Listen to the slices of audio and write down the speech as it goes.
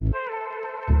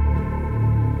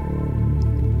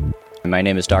My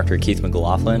name is Dr. Keith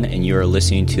McLaughlin, and you are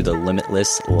listening to the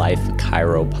Limitless Life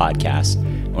Chiro podcast.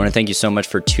 I want to thank you so much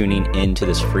for tuning into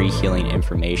this free healing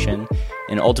information.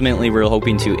 And ultimately, we're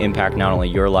hoping to impact not only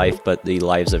your life, but the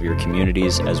lives of your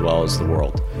communities as well as the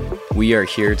world. We are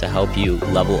here to help you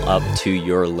level up to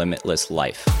your limitless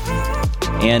life.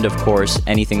 And of course,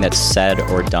 anything that's said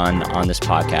or done on this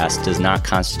podcast does not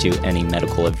constitute any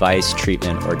medical advice,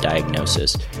 treatment, or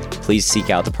diagnosis. Please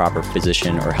seek out the proper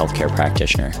physician or healthcare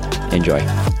practitioner. Enjoy.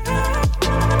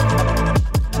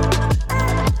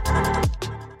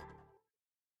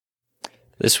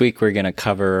 This week, we're going to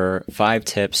cover 5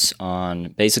 tips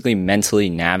on basically mentally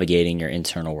navigating your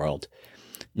internal world.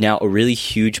 Now, a really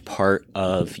huge part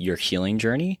of your healing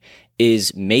journey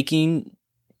is making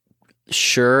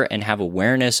sure and have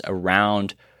awareness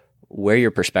around where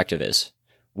your perspective is.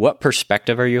 What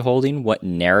perspective are you holding? What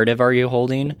narrative are you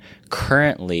holding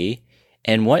currently?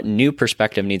 And what new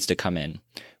perspective needs to come in?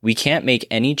 We can't make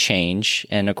any change.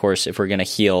 And of course, if we're going to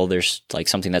heal, there's like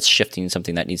something that's shifting,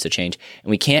 something that needs to change. And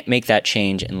we can't make that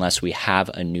change unless we have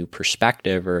a new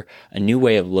perspective or a new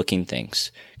way of looking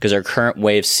things. Because our current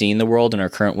way of seeing the world and our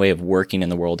current way of working in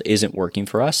the world isn't working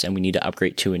for us. And we need to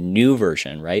upgrade to a new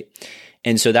version, right?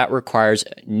 And so that requires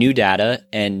new data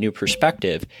and new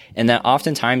perspective. And that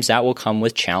oftentimes that will come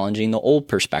with challenging the old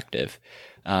perspective.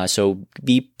 So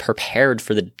be prepared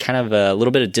for the kind of a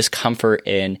little bit of discomfort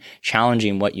in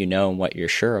challenging what you know and what you're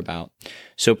sure about.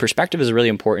 So perspective is really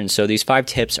important. So these 5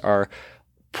 tips are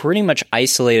pretty much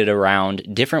isolated around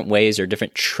different ways or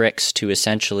different tricks to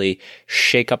essentially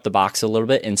shake up the box a little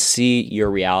bit and see your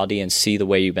reality and see the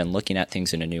way you've been looking at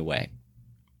things in a new way.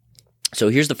 So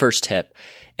here's the first tip,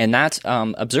 and that's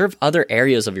observe other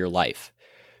areas of your life.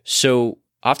 So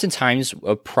oftentimes,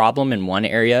 a problem in one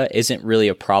area isn't really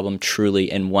a problem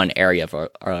truly in one area of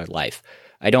our life.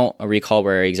 I don't recall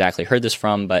where I exactly heard this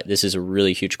from, but this is a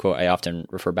really huge quote I often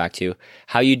refer back to.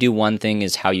 How you do one thing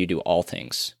is how you do all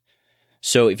things.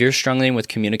 So if you're struggling with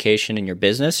communication in your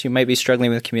business, you might be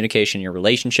struggling with communication in your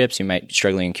relationships. You might be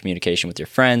struggling in communication with your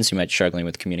friends. You might be struggling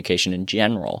with communication in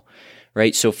general,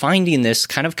 right? So finding this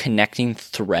kind of connecting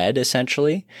thread,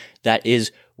 essentially, that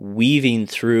is weaving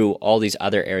through all these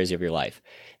other areas of your life.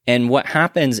 And what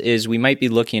happens is we might be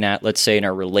looking at, let's say in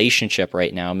our relationship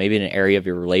right now, maybe in an area of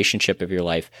your relationship of your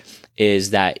life,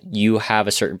 is that you have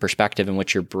a certain perspective in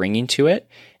which you're bringing to it,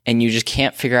 and you just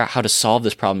can't figure out how to solve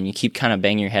this problem. You keep kind of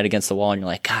banging your head against the wall, and you're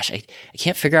like, gosh, I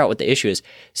can't figure out what the issue is.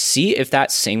 See if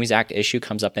that same exact issue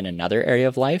comes up in another area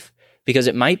of life, because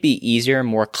it might be easier and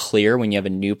more clear when you have a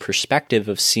new perspective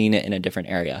of seeing it in a different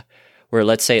area. Where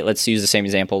let's use the same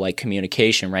example like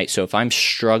communication, right? So if I'm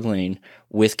struggling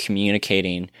with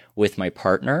communicating with my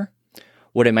partner,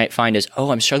 what I might find is,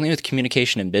 I'm struggling with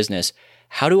communication in business.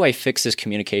 How do I fix this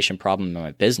communication problem in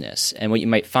my business? And what you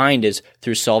might find is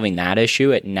through solving that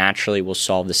issue, it naturally will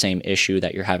solve the same issue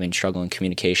that you're having trouble in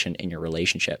communication in your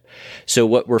relationship. So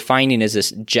what we're finding is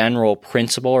this general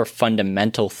principle or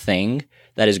fundamental thing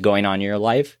that is going on in your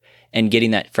life. And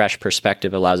getting that fresh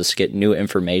perspective allows us to get new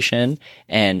information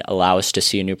and allow us to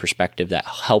see a new perspective that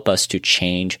help us to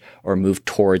change or move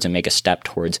towards and make a step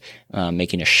towards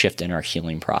making a shift in our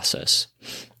healing process.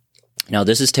 Now,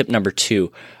 this is tip number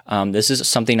 2. This is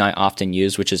something I often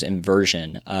use, which is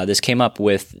inversion. This came up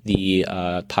with the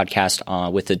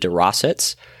podcast with the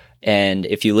DeRossets. And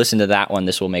if you listen to that one,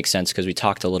 this will make sense because we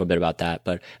talked a little bit about that,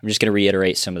 but I'm just going to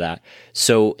reiterate some of that.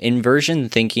 So inversion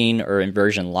thinking or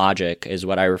inversion logic is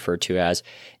what I refer to as,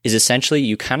 is essentially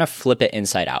you kind of flip it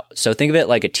inside out. So think of it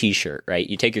like a t-shirt, right?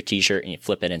 You take your t-shirt and you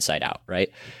flip it inside out,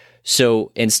 right?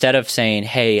 So instead of saying,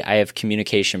 hey, I have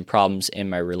communication problems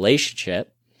in my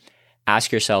relationship,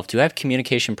 ask yourself, do I have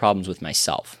communication problems with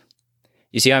myself?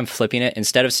 You see how I'm flipping it?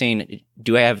 Instead of saying,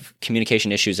 do I have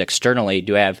communication issues externally,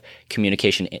 do I have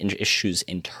communication issues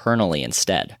internally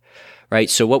instead, right?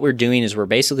 So what we're doing is we're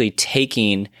basically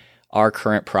taking our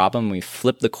current problem, we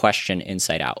flip the question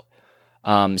inside out.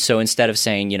 So instead of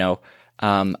saying,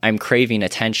 I'm craving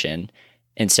attention,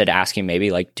 instead asking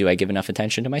maybe like, do I give enough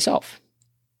attention to myself,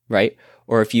 right?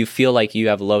 Or if you feel like you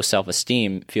have low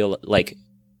self-esteem,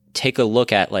 take a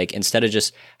look at instead of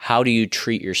just how do you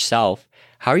treat yourself,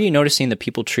 how are you noticing the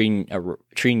people treating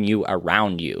you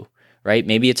around you, right?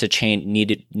 Maybe it's a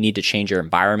need to change your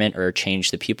environment or change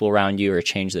the people around you or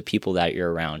change the people that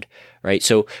you're around, right?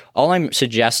 So all I'm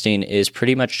suggesting is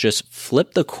pretty much just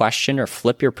flip the question or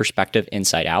flip your perspective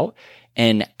inside out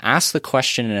and ask the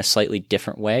question in a slightly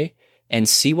different way and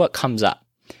see what comes up.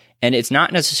 And it's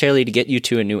not necessarily to get you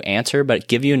to a new answer, but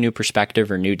give you a new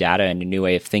perspective or new data and a new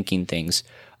way of thinking things.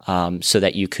 So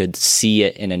that you could see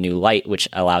it in a new light, which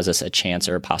allows us a chance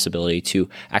or a possibility to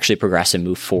actually progress and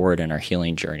move forward in our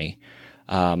healing journey.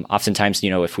 Oftentimes,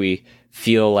 if we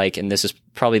feel like, and this is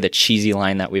probably the cheesy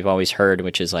line that we've always heard,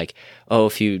 which is like, oh,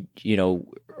 if you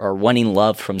are wanting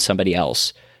love from somebody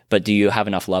else, but do you have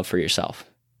enough love for yourself?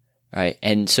 Right.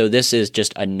 And so this is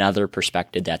just another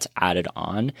perspective that's added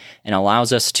on and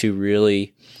allows us to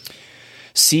really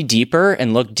see deeper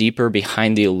and look deeper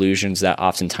behind the illusions that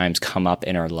oftentimes come up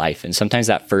in our life. And sometimes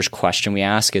that first question we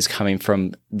ask is coming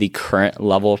from the current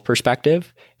level of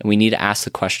perspective. And we need to ask the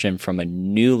question from a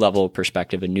new level of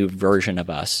perspective, a new version of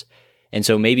us. And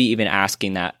so maybe even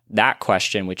asking that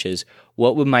question, which is,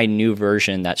 what would my new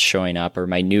version that's showing up, or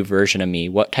my new version of me,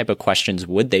 what type of questions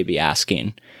would they be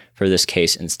asking for this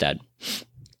case instead?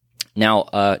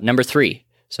 Now, number 3.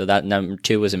 So that number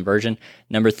 2 was inversion.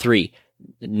 Number 3,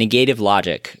 negative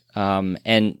logic.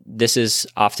 And this is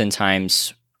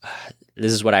oftentimes,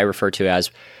 this is what I refer to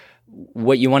as,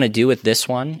 what you want to do with this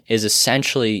one is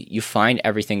essentially you find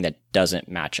everything that doesn't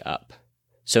match up.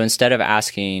 So instead of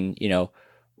asking,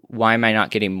 why am I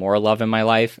not getting more love in my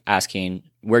life? Asking,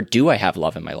 where do I have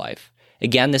love in my life?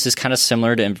 Again, this is kind of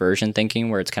similar to inversion thinking,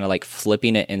 where it's kind of like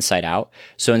flipping it inside out.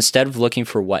 So instead of looking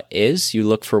for what is, you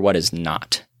look for what is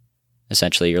not.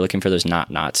 Essentially, you're looking for those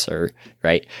nots, or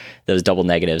right, those double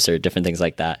negatives or different things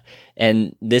like that.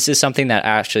 And this is something that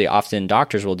actually often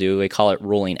doctors will do. We call it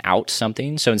ruling out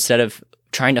something. So instead of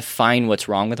trying to find what's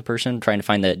wrong with the person, trying to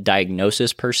find the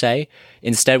diagnosis per se,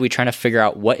 instead we try to figure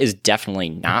out what is definitely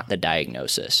not the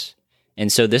diagnosis.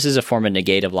 And so this is a form of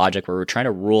negative logic where we're trying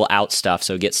to rule out stuff,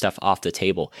 so get stuff off the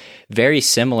table. Very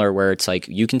similar, where it's like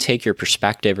you can take your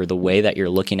perspective or the way that you're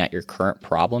looking at your current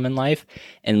problem in life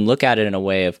and look at it in a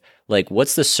way of like,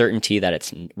 what's the certainty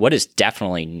that what is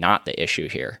definitely not the issue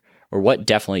here, or what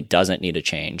definitely doesn't need to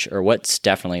change, or what's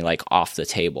definitely like off the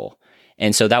table.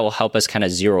 And so that will help us kind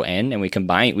of zero in, and we can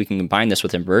combine this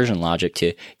with inversion logic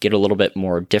to get a little bit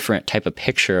more different type of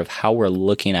picture of how we're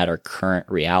looking at our current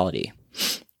reality.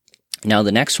 Now,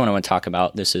 the next one I want to talk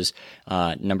about, this is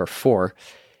number 4,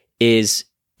 is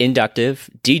inductive,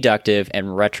 deductive,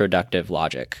 and retroductive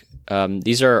logic.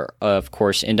 These are, of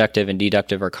course, inductive and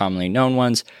deductive are commonly known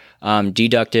ones.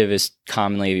 Deductive is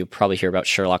commonly, you probably hear about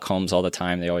Sherlock Holmes all the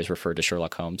time. They always refer to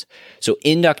Sherlock Holmes. So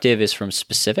inductive is from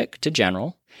specific to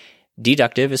general.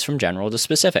 Deductive is from general to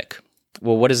specific.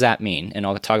 Well, what does that mean? And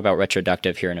I'll talk about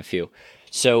retroductive here in a few.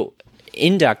 So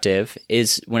inductive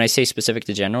is, when I say specific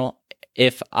to general,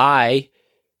 if I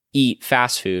eat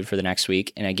fast food for the next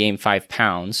week and I gain 5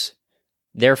 pounds,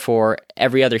 therefore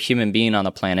every other human being on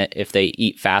the planet, if they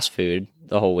eat fast food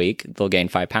the whole week, they'll gain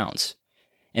 5 pounds.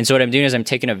 And so what I'm doing is I'm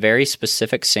taking a very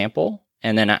specific sample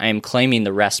and then I'm claiming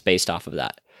the rest based off of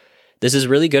that. This is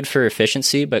really good for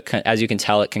efficiency, but as you can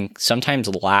tell, it can sometimes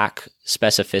lack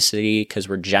specificity because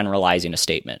we're generalizing a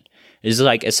statement. This is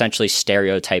like essentially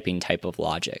stereotyping type of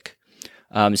logic.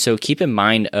 So keep in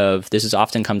mind this is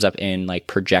often comes up in like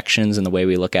projections and the way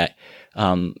we look at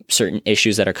certain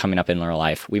issues that are coming up in our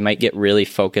life. We might get really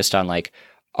focused on like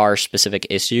our specific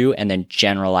issue and then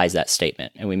generalize that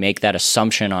statement. And we make that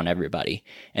assumption on everybody.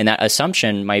 And that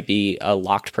assumption might be a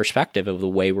locked perspective of the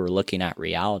way we're looking at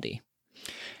reality.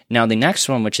 Now, the next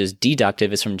one, which is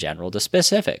deductive, is from general to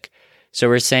specific. So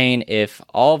we're saying if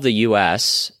all of the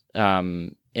U.S.,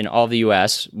 in all of the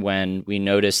U.S., when we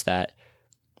notice that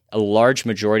a large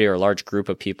majority or a large group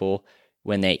of people,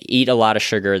 when they eat a lot of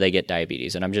sugar, they get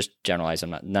diabetes. And I'm just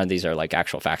generalizing. None of these are like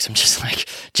actual facts. I'm just like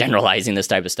generalizing this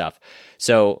type of stuff.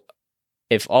 So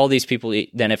if all these people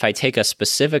eat, then if I take a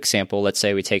specific sample, let's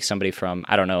say we take somebody from,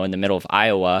 I don't know, in the middle of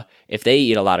Iowa, if they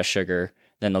eat a lot of sugar,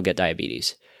 then they'll get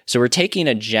diabetes. So we're taking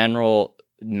a general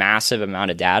massive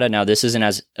amount of data. Now, this isn't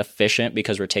as efficient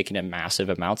because we're taking in massive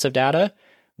amounts of data,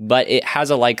 but it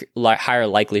has a higher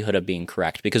likelihood of being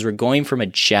correct because we're going from a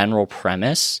general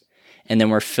premise and then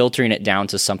we're filtering it down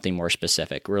to something more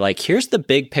specific. We're like, here's the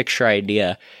big picture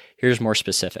idea. Here's more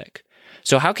specific.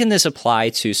 So how can this apply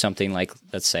to something like,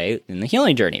 let's say, in the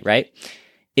healing journey, right?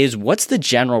 Is what's the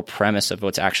general premise of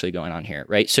what's actually going on here,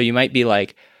 right? So you might be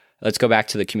like, let's go back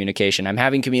to the communication. I'm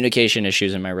having communication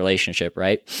issues in my relationship,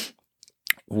 right?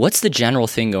 What's the general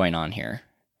thing going on here?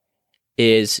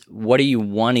 Is what are you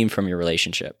wanting from your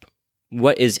relationship?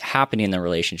 What is happening in the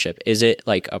relationship? Is it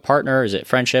like a partner? Is it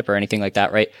friendship or anything like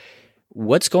that, right?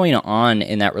 What's going on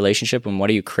in that relationship and what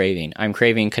are you craving? I'm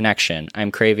craving connection.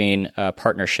 I'm craving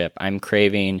partnership. I'm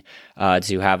craving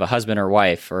to have a husband or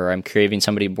wife, or I'm craving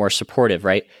somebody more supportive,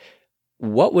 right?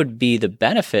 What would be the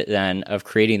benefit then of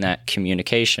creating that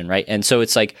communication, right? And so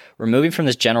it's like we're moving from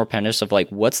this general premise of like,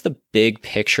 what's the big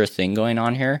picture thing going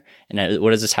on here? And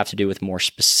what does this have to do with more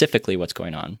specifically what's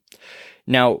going on?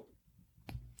 Now,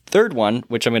 third one,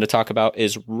 which I'm going to talk about,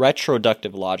 is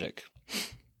retroductive logic.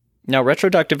 Now,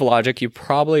 retroductive logic, you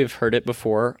probably have heard it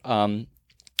before.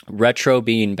 Retro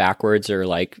being backwards or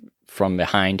like from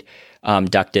behind,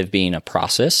 ductive being a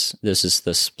process. This is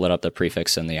the split up the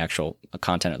prefix and the actual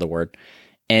content of the word.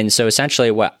 And so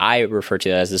essentially what I refer to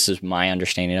as, this is my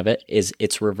understanding of it, is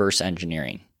it's reverse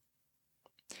engineering.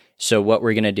 So what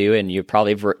we're going to do, and you've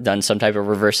probably done some type of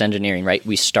reverse engineering, right?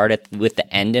 We start with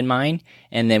the end in mind,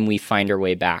 and then we find our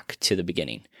way back to the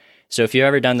beginning. So if you've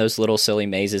ever done those little silly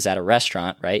mazes at a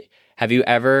restaurant, right? Have you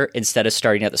ever, instead of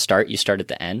starting at the start, you start at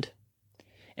the end?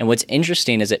 And what's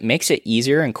interesting is it makes it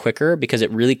easier and quicker because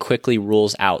it really quickly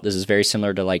rules out. This is very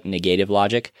similar to like negative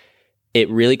logic. It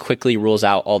really quickly rules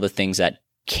out all the things that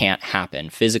can't happen,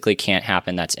 physically can't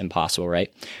happen. That's impossible,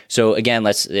 right? So again,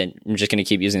 I'm just going to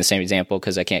keep using the same example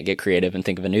because I can't get creative and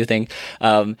think of a new thing.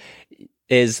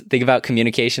 Is think about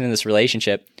communication in this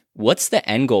relationship. What's the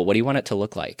end goal? What do you want it to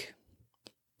look like?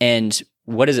 And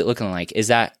what is it looking like? Is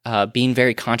that being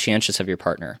very conscientious of your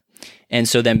partner? And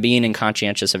so then being in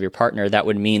conscientious of your partner, that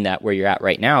would mean that where you're at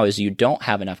right now is you don't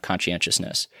have enough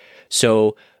conscientiousness.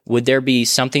 So would there be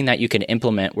something that you can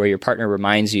implement where your partner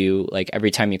reminds you, like every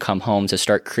time you come home, to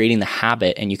start creating the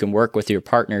habit, and you can work with your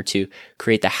partner to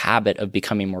create the habit of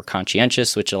becoming more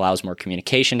conscientious, which allows more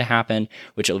communication to happen,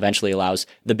 which eventually allows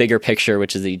the bigger picture,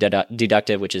 which is the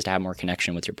deductive, which is to have more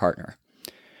connection with your partner.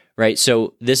 Right?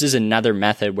 So this is another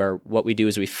method where what we do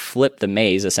is we flip the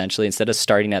maze, essentially. Instead of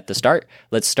starting at the start,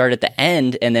 let's start at the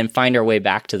end and then find our way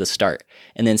back to the start,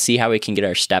 and then see how we can get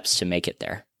our steps to make it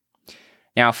there.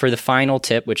 Now, for the final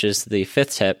tip, which is the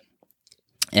fifth tip,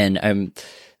 and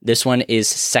this one is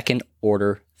second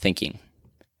order thinking.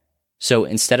 So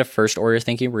instead of first order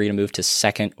thinking, we're going to move to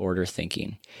second order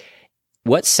thinking.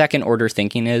 What second order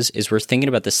thinking is we're thinking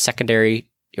about the secondary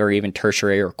or even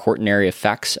tertiary or quaternary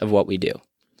effects of what we do.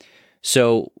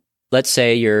 So let's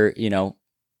say you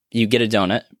get a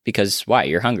donut because why?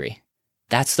 You're hungry.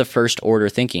 That's the first order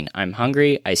thinking. I'm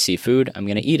hungry. I see food. I'm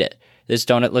going to eat it. This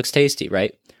donut looks tasty,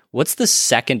 right? What's the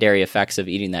secondary effects of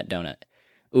eating that donut?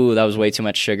 Ooh, that was way too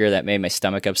much sugar. That made my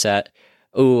stomach upset.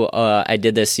 Ooh, I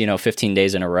did this, 15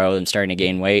 days in a row. I'm starting to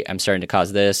gain weight. I'm starting to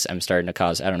cause this. I'm starting to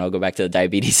cause, go back to the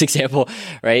diabetes example,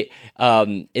 right?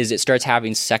 Is it starts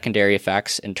having secondary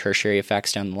effects and tertiary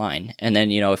effects down the line. And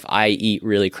then, if I eat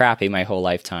really crappy my whole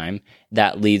lifetime,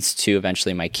 that leads to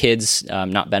eventually my kids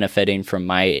not benefiting from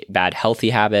my bad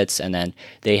healthy habits. And then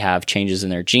they have changes in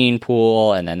their gene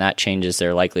pool. And then that changes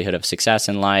their likelihood of success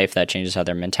in life. That changes how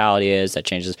their mentality is. That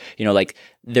changes,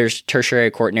 there's tertiary,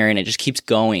 quaternary, and it just keeps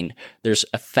going. There's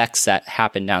effects that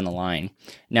happen down the line.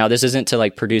 Now, this isn't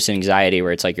to produce anxiety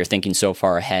where it's like you're thinking so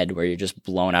far ahead where you're just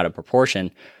blown out of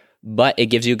proportion, but it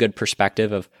gives you a good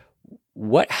perspective of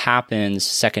what happens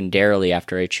secondarily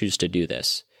after I choose to do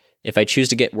this. If I choose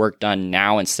to get work done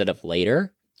now instead of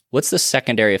later, what's the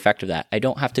secondary effect of that? I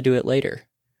don't have to do it later,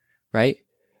 right?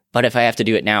 But if I have to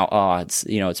do it now, it's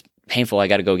painful. I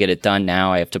got to go get it done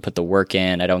now. I have to put the work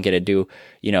in. I don't get to do,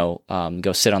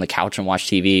 go sit on the couch and watch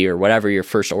TV or whatever your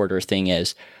first order thing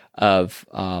is of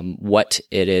what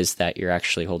it is that you're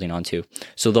actually holding on to.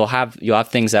 So you'll have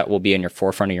things that will be in your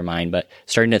forefront of your mind, but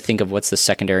starting to think of what's the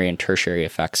secondary and tertiary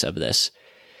effects of this.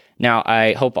 Now,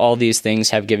 I hope all these things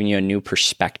have given you a new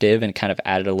perspective and kind of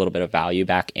added a little bit of value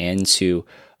back into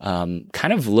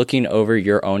kind of looking over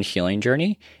your own healing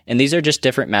journey. And these are just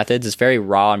different methods. It's very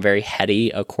raw and very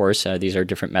heady, of course. These are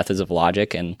different methods of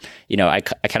logic. And, I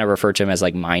kind of refer to them as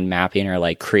like mind mapping or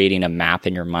like creating a map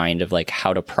in your mind of like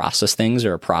how to process things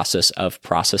or a process of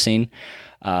processing,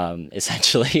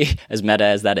 essentially, as meta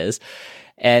as that is.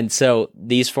 And so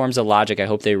these forms of logic, I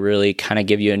hope they really kind of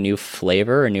give you a new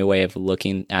flavor, a new way of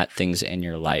looking at things in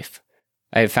your life.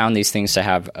 I have found these things to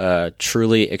have a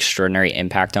truly extraordinary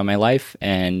impact on my life.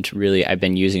 And really, I've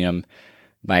been using them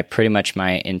by pretty much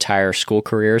my entire school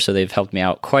career. So they've helped me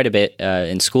out quite a bit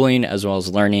in schooling, as well as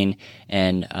learning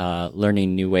and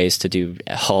learning new ways to do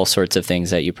all sorts of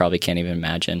things that you probably can't even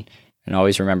imagine. And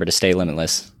always remember to stay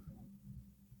limitless.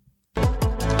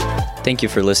 Thank you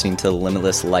for listening to the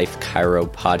Limitless Life Chiro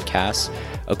podcast.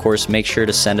 Of course, make sure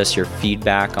to send us your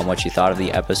feedback on what you thought of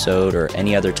the episode or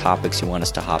any other topics you want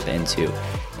us to hop into.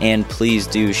 And please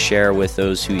do share with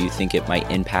those who you think it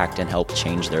might impact and help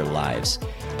change their lives.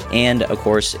 And of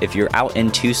course, if you're out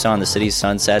in Tucson, the city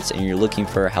sunsets, and you're looking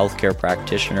for a healthcare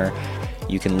practitioner,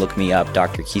 you can look me up,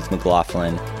 Dr. Keith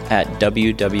McLaughlin, at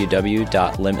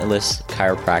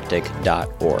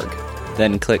www.limitlesschiropractic.org.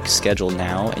 Then click schedule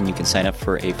now and you can sign up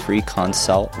for a free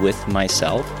consult with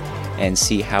myself and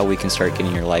see how we can start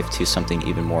getting your life to something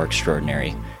even more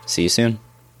extraordinary. See you soon.